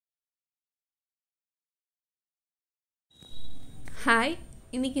Hi,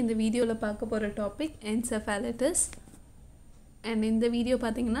 இன்னைக்கு இந்த வீடியோல பார்க்க போற டாபிக் encephalitis. And இந்த வீடியோ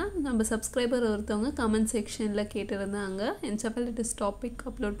பாத்தீங்கன்னா நம்ம சப்ஸ்கிரைபர் ஒருத்தவங்க கமெண்ட் செக்ஷன்ல கேட்டிருந்தாங்க encephalitis டாபிக்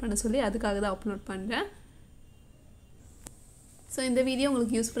அப்லோட் பண்ண சொல்லி அதுக்காக தான் அப்லோட் பண்றேன். So இந்த வீடியோ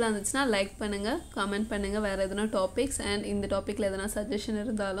உங்களுக்கு யூஸ்ஃபுல்லா இருந்துச்சுனா லைக் பண்ணுங்க, கமெண்ட் பண்ணுங்க வேற எதனா டாபிக்ஸ் and இந்த டாபிக்ல எதனா சஜஷன்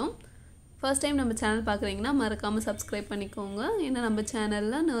இருந்தாலும் First time நம்ம சேனல் பார்க்கறீங்கன்னா மறக்காம subscribe பண்ணிக்கோங்க. ஏன்னா நம்ம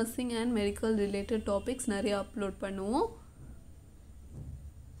சேனல்ல nursing and medical related topics நிறைய அப்லோட் பண்ணுவோம்.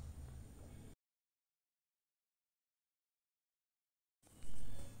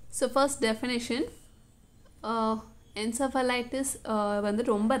 So first definition, encephalitis வந்து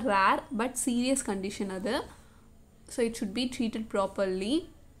ரொம்ப rare but serious condition அது. So it should be treated properly.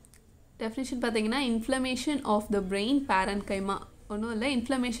 Definition பார்த்தீங்கன்னா inflammation of the brain parenchyma. ஒன்றும் இல்லை,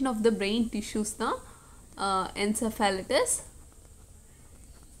 inflammation of the brain tissues தான் encephalitis.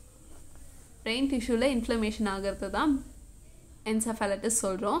 brain tissueல inflammation ஆகிறது தான் encephalitis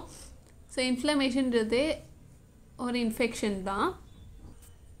சொல்கிறோம். So inflammationன்றதே ஒரு infection தான்.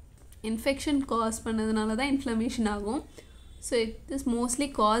 Infection cause பண்ணதுனால தான் inflammation ஆகும். So it is mostly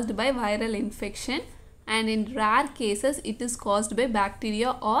caused by viral infection and in rare cases it is caused by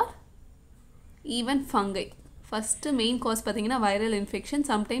bacteria or even fungi. First main cause பார்த்தீங்கன்னா viral infection,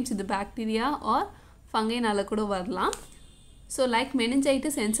 sometimes இது bacteria or fungi நால கூட வரலாம். So like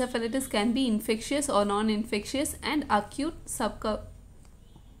meningitis, encephalitis can be infectious or non-infectious and acute,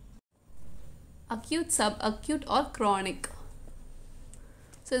 subacute or chronic.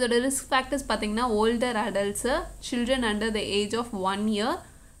 So the risk factors பார்த்தீங்கன்னா older adults, children under the age of 1 year,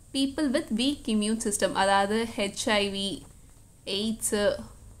 people with weak immune system அதாவது HIV, AIDS,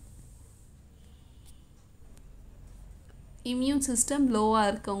 immune system low-ஆ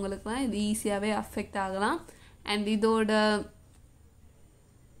இருக்கவங்களுக்குலாம் இது ஈஸியாகவே affect ஆகலாம். And இதோட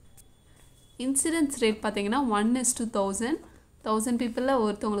incidence rate பார்த்தீங்கன்னா 1:1000 பீப்புளில்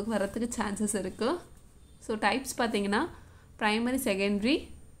ஒருத்தவங்களுக்கு வரத்துக்கு chances இருக்குது. ஸோ டைப்ஸ் பார்த்தீங்கன்னா primary, secondary,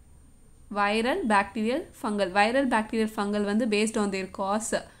 viral, bacterial, fungal. Viral, bacterial, fungal வந்து based on their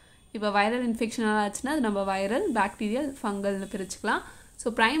cause. இப்போ viral infection ஆச்சுன்னா அது நம்ம viral, bacterial, fungalனு பிரிச்சுக்கலாம். ஸோ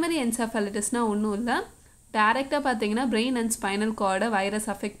primary encephalitisனா ஒன்றும் இல்லை, டைரெக்டாக பார்த்தீங்கன்னா brain and spinal cord virus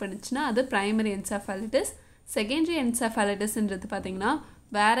affect பண்ணிச்சுன்னா அது primary encephalitis. secondary encephalitisன்றது பார்த்தீங்கன்னா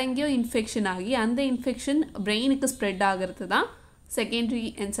வேற எங்கேயோ இன்ஃபெக்ஷன் ஆகி அந்த இன்ஃபெக்ஷன் பிரெயினுக்கு ஸ்ப்ரெட் ஆகிறது தான் secondary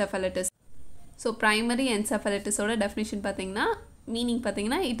encephalitis. So primary encephalitis ஓட definition பார்த்தீங்கன்னா meaning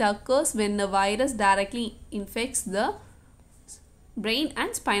பார்த்தீங்கன்னா it occurs when a virus directly infects the brain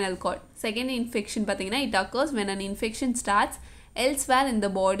and spinal cord. Secondary infection பார்த்தீங்கன்னா it occurs when an infection starts elsewhere in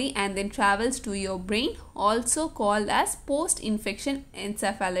the body and then travels to your brain, also called as post-infection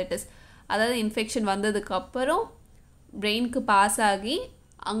encephalitis. அதாவது infection வந்ததுக்கு அப்புறம் பிரெயினுக்கு pass ஆகி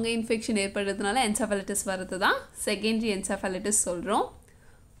அங்கே infection ஏற்படுறதுனால encephalitis வர்றது தான் secondary encephalitis சொல்கிறோம்.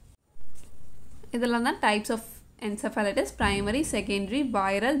 இதெல்லாம் தான் types of encephalitis: primary, secondary,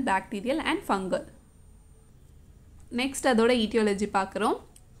 viral, bacterial and fungal. Next அதோட etiology பார்க்குறோம்.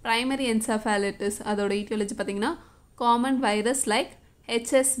 primary encephalitis அதோட etiology பார்த்தீங்கன்னா common virus like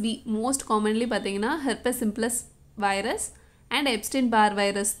HSV, most commonly பார்த்தீங்கன்னா herpes simplex virus and Epstein-Barr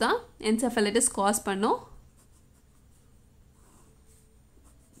virus தான் encephalitis காஸ் பண்ணும்.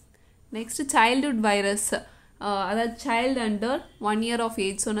 நெக்ஸ்ட் childhood virus, அதாவது child under 1 year of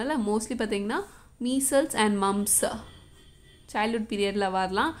age சொன்னால mostly பார்த்தீங்கன்னா மீசல்ஸ் அண்ட் மம்ஸ் சைல்ட்ஹுட் பீரியடில்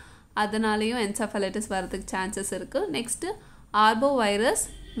வரலாம், அதனாலேயும் encephalitis வரதுக்கு சான்சஸ் இருக்குது. Next ஆர்போ virus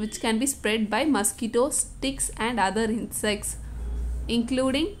which can be spread by mosquitoes, ticks and other insects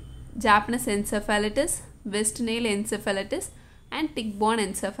including Japanese encephalitis, West Nile encephalitis and tick-borne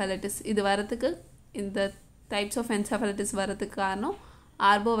encephalitis. இது வரதுக்கு இந்த டைப்ஸ் ஆஃப் encephalitis வரதுக்கு காரணம்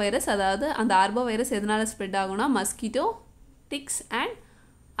ஆர்போ வைரஸ். அதாவது அந்த ஆர்போ வைரஸ் எதனால் ஸ்ப்ரெட் ஆகும்னா mosquito, Dix and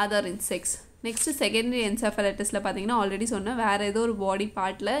other insects. Next secondary encephalitisல பார்த்தீங்கன்னா ஆல்ரெடி சொன்னேன், வேறு ஏதோ ஒரு பாடி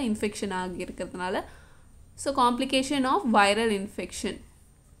பார்ட்டில் இன்ஃபெக்ஷன் ஆகி இருக்கிறதுனால. So complication of viral infection.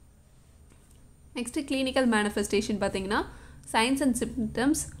 Next clinical manifestation பார்த்தீங்கன்னா science and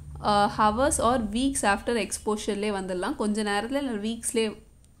symptoms hours or weeks after எக்ஸ்போஷர்லேயே வந்துடலாம். கொஞ்சம் நேரத்தில் இல்லை வீக்ஸ்லேயே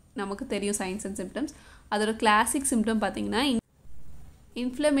நமக்கு தெரியும் சைன்ஸ் அண்ட் சிம்டம்ஸ். அதோட கிளாசிக் சிம்டம் பார்த்தீங்கன்னா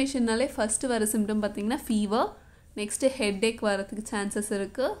இன்ஃப்ளமேஷன்னாலே ஃபஸ்ட்டு வர சிம்டம் பார்த்தீங்கன்னா ஃபீவர், நெக்ஸ்ட்டு ஹெட்ஏக் வரதுக்கு சான்சஸ்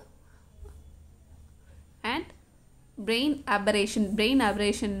இருக்குது. அண்ட் பிரெயின்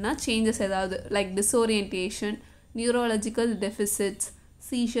அபரேஷன்னா சேஞ்சஸ் ஏதாவது like disorientation, neurological deficits,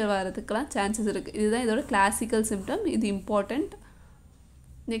 சீஷர் வரதுக்கெலாம் chances இருக்குது. இதுதான் இதோட கிளாசிக்கல் சிம்டம், இது இம்பார்ட்டண்ட்.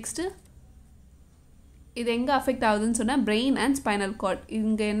 நெக்ஸ்ட்டு இது எங்கே அஃபெக்ட் ஆகுதுன்னு சொன்னால் பிரெயின் அண்ட் ஸ்பைனல் கார்ட்.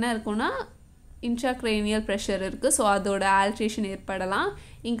 இங்கே என்ன இருக்குன்னா இன்ட்ராக்ரேனியல் ப்ரெஷர் இருக்குது, ஸோ அதோட ஆல்ட்ரேஷன் ஏற்படலாம்,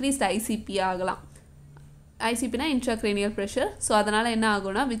 இன்க்ரீஸ்ட் ஐசிபி ஆகலாம். ஐசிபினா intracranial pressure. ஸோ அதனால் என்ன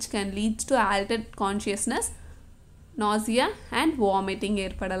ஆகும்னா which can lead to altered consciousness, nausea and vomiting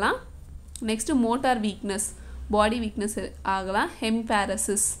ஏற்படலாம். நெக்ஸ்ட்டு motor weakness, பாடி வீக்னஸ் ஆகலாம்.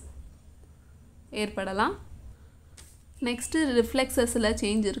 ஹெமிபாரசிஸ் ஏற்படலாம். நெக்ஸ்ட்டு ரிஃப்ளெக்ஸஸில்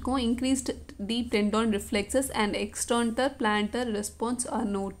சேஞ்ச் இருக்கும். Increased deep டெண்டோன் reflexes and external planter response R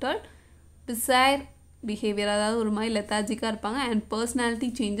noted. பிசைர் behaviour, அதாவது ஒரு மாதிரி லெத்தாஜிக்காக இருப்பாங்க. And personality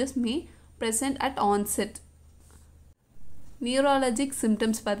changes May present at onset. நியூராலஜிக்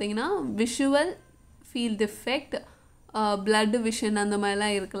symptoms பார்த்தீங்கன்னா visual field defect, blood vision அந்த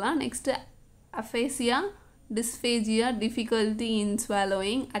மாதிரிலாம் இருக்கலாம். Next அஃபேசியா, dysphagia, difficulty in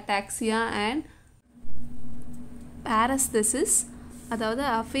swallowing, ataxia and paresthesis. அதாவது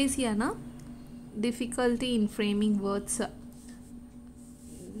aphasia-னா difficulty in framing words,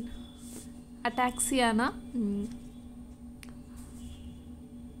 ataxia-னா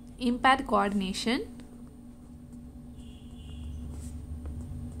impaired coordination,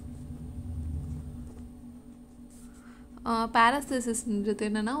 paresthesis-ன்றது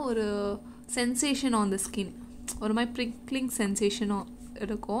என்னன்னா ஒரு சென்சேஷன் ஆன் த ஸ்கின், ஒரு மாதிரி ப்ரிக்லிங் சென்சேஷனும்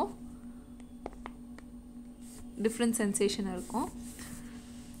இருக்கும், டிஃப்ரெண்ட் சென்சேஷன் இருக்கும்.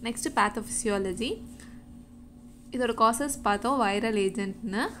 Next pathophysiology. இதோட காசஸ் பார்த்தோம் வைரல்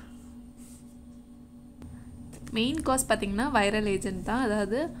ஏஜென்ட்னு. மெயின் காஸ் பார்த்திங்கன்னா வைரல் ஏஜென்ட் தான்.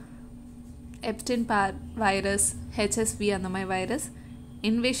 அதாவது எப்ஸ்டைன் வைரஸ், ஹெச்எஸ்வி அந்த மாதிரி virus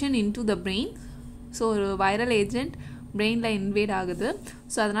invasion into the brain. So ஒரு வைரல் ஏஜென்ட் பிரெயினில் இன்வேட் ஆகுது.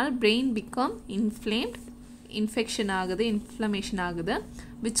 ஸோ அதனால் பிரெயின் பிகம் இன்ஃப்ளேம்ட், இன்ஃபெக்ஷன் ஆகுது, இன்ஃப்ளமேஷன் ஆகுது,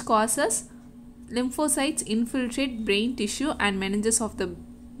 which causes lymphocytes infiltrate brain tissue and மெனஞ்சஸ் of the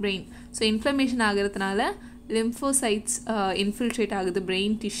brain. So inflammation ஆகிறதுனால லிம்போசைட்ஸ் இன்ஃபில்ட்ரேட் ஆகுது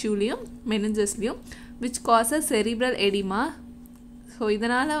brain டிஷ்யூலேயும் மெனஞ்சஸ்லேயும், which causes cerebral oedema. So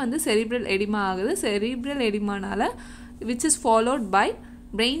இதனால் வந்து செரிப்ரல் எடிமா ஆகுது. Cerebral எடிமானால் which is followed by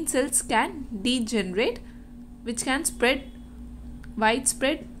brain cells can degenerate, which can spread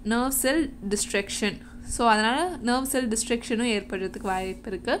widespread nerve cell destruction. So அதனால் nerve cell destructionும் ஏற்படுறதுக்கு வாய்ப்பு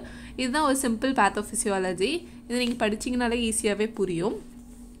இருக்குது. இதுதான் ஒரு சிம்பிள் pathophysiology. இது நீங்கள் படிச்சிங்கனாலே ஈஸியாகவே புரியும்.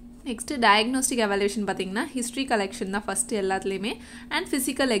 நெக்ஸ்ட்டு டயக்னோஸ்டிக் எவாலுவேஷன் பார்த்திங்கன்னா ஹிஸ்ட்ரி கலெக்ஷன் தான் ஃபஸ்ட்டு எல்லாத்துலேயுமே. And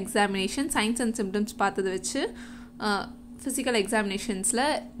physical examination, science and symptoms பார்த்ததை வச்சு ஃபிசிக்கல் எக்ஸாமினேஷன்ஸில்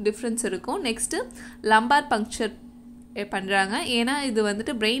டிஃப்ரென்ஸ் இருக்கும். நெக்ஸ்ட்டு லம்பார் பங்க்சர் பண்ணுறாங்க. ஏன்னா இது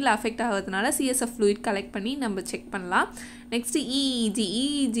வந்துட்டு பிரெயினில் அஃபெக்ட் ஆகிறதுனால சிஎஸ்எஃப் ஃப்ளூயிட் கலெக்ட் பண்ணி நம்ம செக் பண்ணலாம். Next EEG.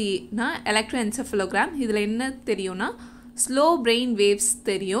 இஇஜினா எலக்ட்ரோஎன்செஃபலோகிராம். இதில் என்ன தெரியும்னா ஸ்லோ பிரெயின் வேவ்ஸ்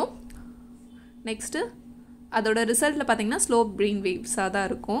தெரியும். நெக்ஸ்ட்டு அதோட ரிசல்ட்டில் பார்த்திங்கன்னா ஸ்லோ பிரெயின் வேவ்ஸாக தான்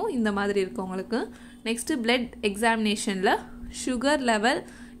இருக்கும், இந்த மாதிரி இருக்கும் உங்களுக்கு. Next blood எக்ஸாமினேஷனில் sugar level,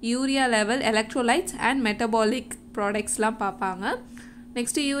 urea level, electrolytes and metabolic ப்ராடக்ட்ஸ்லாம் பார்ப்பாங்க.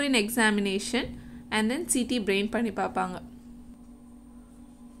 Next urine examination and then CT brain பண்ணி பார்ப்பாங்க.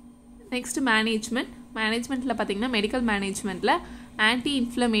 நெக்ஸ்ட் மேனேஜ்மெண்ட்டில் பார்த்திங்கன்னா medical மேனேஜ்மெண்ட்டில் anti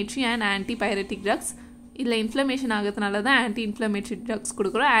inflammatory and antipyretic drugs. இதில் இன்ஃப்ளமேஷன் ஆகிறதுனால தான் ஆன்டி இன்ஃப்ளமேட்ரி ட்ரக்ஸ்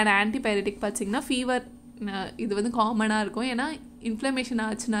கொடுக்குறோம். அண்ட் ஆன்டிபைரட்டிக் பார்த்திங்கன்னா ஃபீவர், இது வந்து காமனாக இருக்கும். ஏன்னா இன்ஃப்ளமேஷன்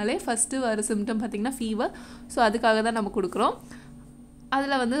ஆச்சுனாலே ஃபஸ்ட்டு வர சிம்டம் பார்த்திங்கன்னா ஃபீவர். ஸோ அதுக்காக தான் நம்ம கொடுக்குறோம்.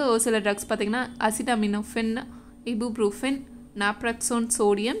 அதில் வந்து ஒரு சில ட்ரக்ஸ் பார்த்திங்கன்னா அசிட்டமினோஃபென், இபுப்ரூஃபென், naproxone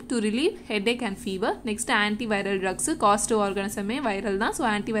sodium to relieve headache and fever. next antiviral drugs, cost organism viral தான். ஸோ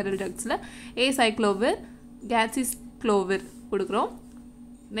antiviral drugsல acyclovir, ganciclovir கொடுக்குறோம்.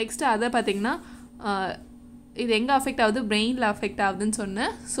 நெக்ஸ்ட்டு அதை பார்த்திங்கன்னா இது எங்கே அஃபெக்ட் ஆகுது, பிரெயினில் அஃபெக்ட் ஆகுதுன்னு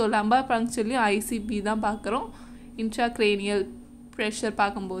சொன்னேன். ஸோ லம்பார் பங்க்சர்லேயும் ஐசிபி தான் பார்க்குறோம். இன்ட்ராக்ரேனியல் ப்ரெஷர்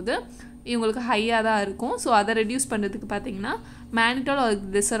பார்க்கும்போது இவங்களுக்கு ஹையாக தான் இருக்கும். ஸோ அதை ரெடியூஸ் பண்ணுறதுக்கு பார்த்திங்கன்னா மேனிட்டால் ஒரு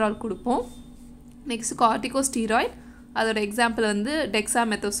கிளிசரால் கொடுப்போம். நெக்ஸ்ட் கார்டிகோஸ்டீராய்ட், அதோட எக்ஸாம்பிள் வந்து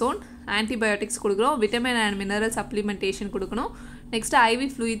டெக்ஸாமெத்தசோன். ஆன்டிபயோட்டிக்ஸ் கொடுக்குறோம். விட்டமின் அண்ட் மினரல் சப்ளிமெண்டேஷன் கொடுக்கணும். Next IV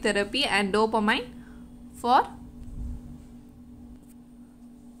fluid therapy and dopamine for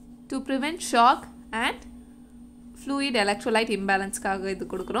to prevent shock and fluid electrolyte இம்பேலன்ஸ்க்காக இது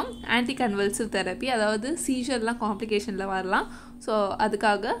கொடுக்குறோம். ஆன்டி கன்வல்சிவ் தெரப்பி, அதாவது சீஷர்லாம் காம்ப்ளிகேஷனில் வரலாம். ஸோ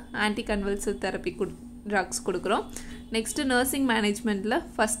அதுக்காக ஆன்டி கன்வல்சிவ் தெரப்பி ட்ரக்ஸ் கொடுக்குறோம். நெக்ஸ்ட்டு நர்சிங் மேனேஜ்மெண்ட்டில்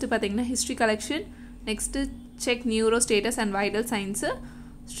ஃபஸ்ட்டு பார்த்திங்கன்னா history collection. Next check neuro status and vital science,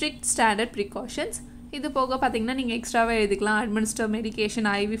 strict standard precautions. இது போக பார்த்திங்கன்னா நீங்கள் எக்ஸ்ட்ராவாக எழுதிக்கலாம். Administer medication,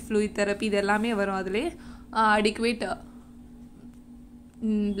 IV fluid therapy, இது எல்லாமே வரும். அதிலே adequate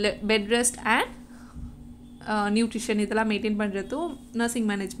bed rest and nutrition இதெல்லாம் மெயின்டைன் பண்ணுறதும் நர்சிங்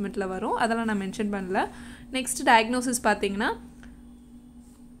மேனேஜ்மெண்ட்டில் வரும். அதெல்லாம் நான் மென்ஷன் பண்ணல. நெக்ஸ்ட் டயக்னோசிஸ் பார்த்திங்கன்னா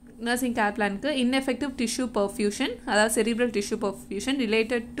நர்சிங் கேர் பிளானுக்கு ineffective tissue perfusion, அதாவது cerebral tissue perfusion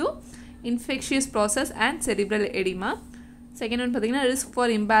related to infectious process and cerebral edema. Second one பார்த்திங்கன்னா risk for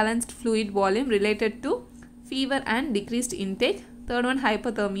imbalanced fluid volume related to fever and decreased intake, third one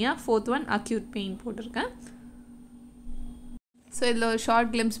hypothermia, fourth one acute pain போட்டிருக்கேன். So இதில் ஒரு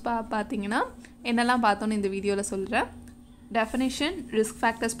short glimpse பார்த்தீங்கன்னா என்னெல்லாம் பார்த்தோன்னு இந்த வீடியோவில் சொல்கிறேன். டெஃபினேஷன், ரிஸ்க்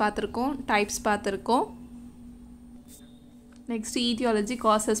ஃபேக்டர்ஸ் பார்த்துருக்கோம், டைப்ஸ் பார்த்துருக்கோம், நெக்ஸ்ட்டு ஈட்டியாலஜி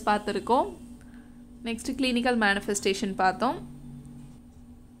காசஸ் பார்த்துருக்கோம், நெக்ஸ்ட்டு கிளினிக்கல் மேனிஃபெஸ்டேஷன் பார்த்தோம்,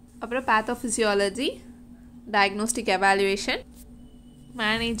 அப்புறம் pathophysiology, diagnostic evaluation,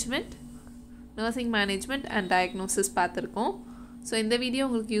 management, nursing management and diagnosis பார்த்துருக்கோம். ஸோ இந்த வீடியோ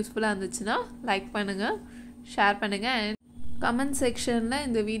உங்களுக்கு யூஸ்ஃபுல்லாக இருந்துச்சுன்னா லைக் பண்ணுங்கள், ஷேர் பண்ணுங்கள், அண்ட் கமெண்ட் செக்ஷனில்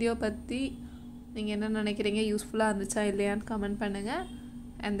இந்த வீடியோ பற்றி நீங்கள் என்ன நினைக்கிறீங்க, யூஸ்ஃபுல்லாக இருந்துச்சா இல்லையான்னு கமெண்ட் பண்ணுங்கள்.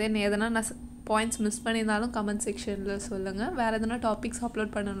 அண்ட் தென் எதனா நான் பாயிண்ட்ஸ் மிஸ் பண்ணியிருந்தாலும் கமெண்ட் செக்ஷனில் சொல்லுங்கள். வேறு எதனா டாபிக்ஸ்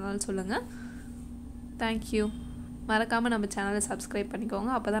அப்லோட் பண்ணணும்னாலும் சொல்லுங்கள். தேங்க்யூ. மறக்காமல் நம்ம சேனலை சப்ஸ்கிரைப்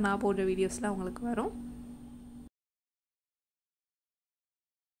பண்ணிக்கோங்க, அப்போ தான் நான் போடுற வீடியோஸ்லாம் உங்களுக்கு வரும்.